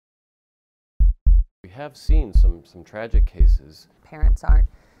have seen some tragic cases. Parents aren't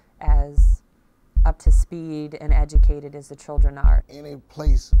as up to speed and educated as the children are. Any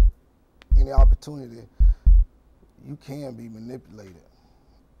place, any opportunity, you can be manipulated.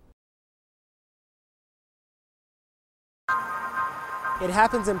 It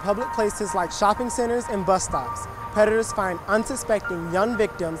happens in public places like shopping centers and bus stops. Predators find unsuspecting young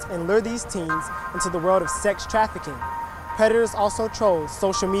victims and lure these teens into the world of sex trafficking. Predators also troll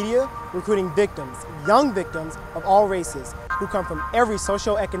social media, recruiting victims, young victims of all races, who come from every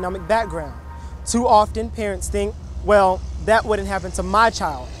socioeconomic background. Too often, parents think, well, that wouldn't happen to my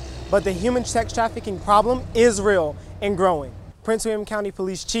child. But the human sex trafficking problem is real and growing. Prince William County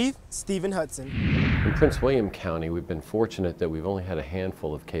Police Chief Stephen Hudson. In Prince William County, we've been fortunate that we've only had a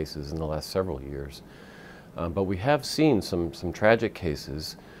handful of cases in the last several years. But we have seen some tragic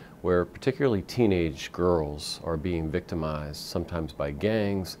cases where particularly teenage girls are being victimized, sometimes by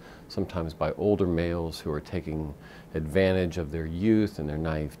gangs, sometimes by older males who are taking advantage of their youth and their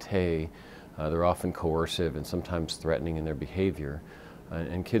naivete. They're often coercive and sometimes threatening in their behavior,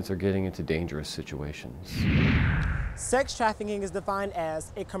 and kids are getting into dangerous situations. Sex trafficking is defined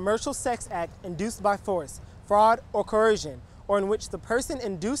as a commercial sex act induced by force, fraud, or coercion, or in which the person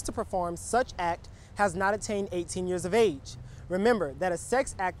induced to perform such act has not attained 18 years of age. Remember that a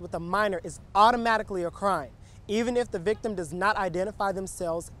sex act with a minor is automatically a crime, even if the victim does not identify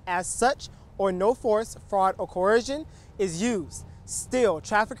themselves as such or no force, fraud, or coercion is used. Still,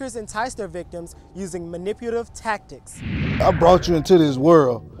 traffickers entice their victims using manipulative tactics. I brought you into this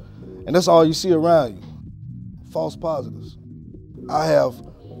world, and that's all you see around you. False positives. I have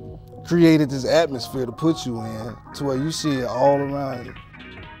created this atmosphere to put you in to where you see it all around you.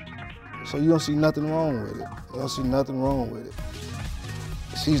 So you don't see nothing wrong with it. You don't see nothing wrong with it.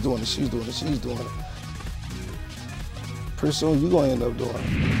 She's doing it, she's doing it, she's doing it. Pretty soon you're gonna end up doing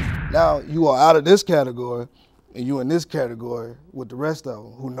it. Now you are out of this category and you're in this category with the rest of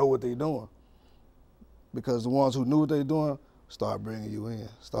them who know what they're doing. Because the ones who knew what they're doing start bringing you in,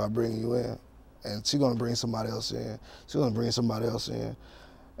 And she's gonna bring somebody else in. She's gonna bring somebody else in.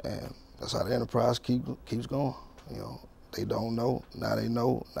 And that's how the enterprise keeps going. You know, they don't know, now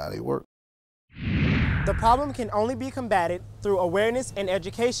they work. The problem can only be combated through awareness and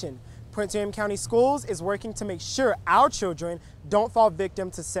education. Prince William County Schools is working to make sure our children don't fall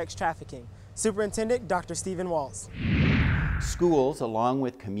victim to sex trafficking. Superintendent Dr. Stephen Walls. Schools, along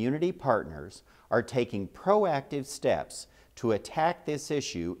with community partners, are taking proactive steps to attack this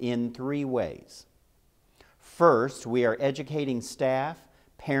issue in 3 ways. First, we are educating staff,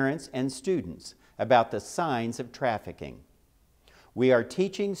 parents, and students about the signs of trafficking. We are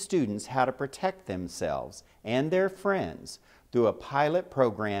teaching students how to protect themselves and their friends through a pilot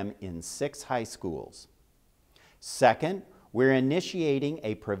program in 6 high schools. Second, we're initiating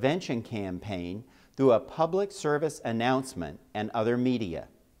a prevention campaign through a public service announcement and other media.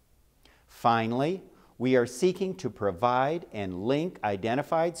 Finally, we are seeking to provide and link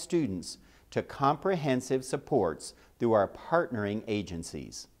identified students to comprehensive supports through our partnering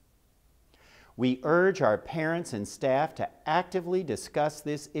agencies. We urge our parents and staff to actively discuss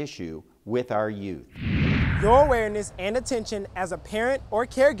this issue with our youth. Your awareness and attention as a parent or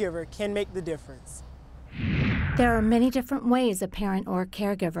caregiver can make the difference. There are many different ways a parent or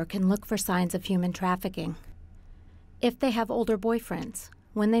caregiver can look for signs of human trafficking. If they have older boyfriends,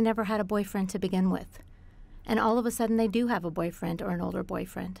 when they never had a boyfriend to begin with, and all of a sudden they do have a boyfriend or an older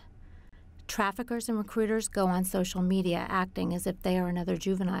boyfriend. Traffickers and recruiters go on social media acting as if they are another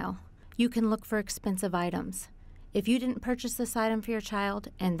juvenile. You can look for expensive items. If you didn't purchase this item for your child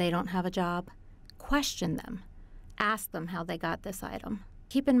and they don't have a job, question them. Ask them how they got this item.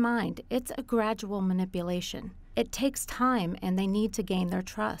 Keep in mind, it's a gradual manipulation. It takes time and they need to gain their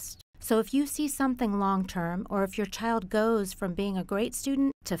trust. So if you see something long-term, or if your child goes from being a great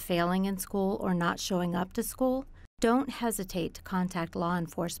student to failing in school or not showing up to school, don't hesitate to contact law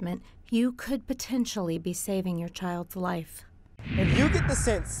enforcement. You could potentially be saving your child's life. If you get the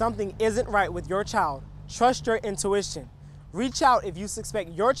sense something isn't right with your child, trust your intuition. Reach out if you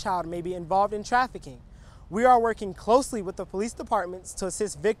suspect your child may be involved in trafficking. We are working closely with the police departments to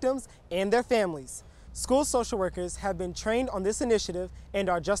assist victims and their families. School social workers have been trained on this initiative and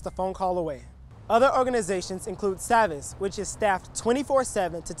are just a phone call away. Other organizations include SAVIS, which is staffed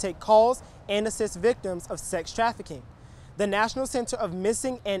 24/7 to take calls and assist victims of sex trafficking. The National Center of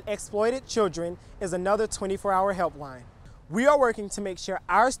Missing and Exploited Children is another 24-hour helpline. We are working to make sure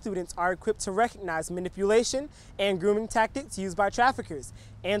our students are equipped to recognize manipulation and grooming tactics used by traffickers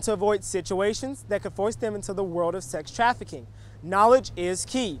and to avoid situations that could force them into the world of sex trafficking. Knowledge is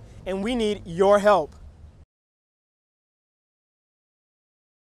key, and we need your help.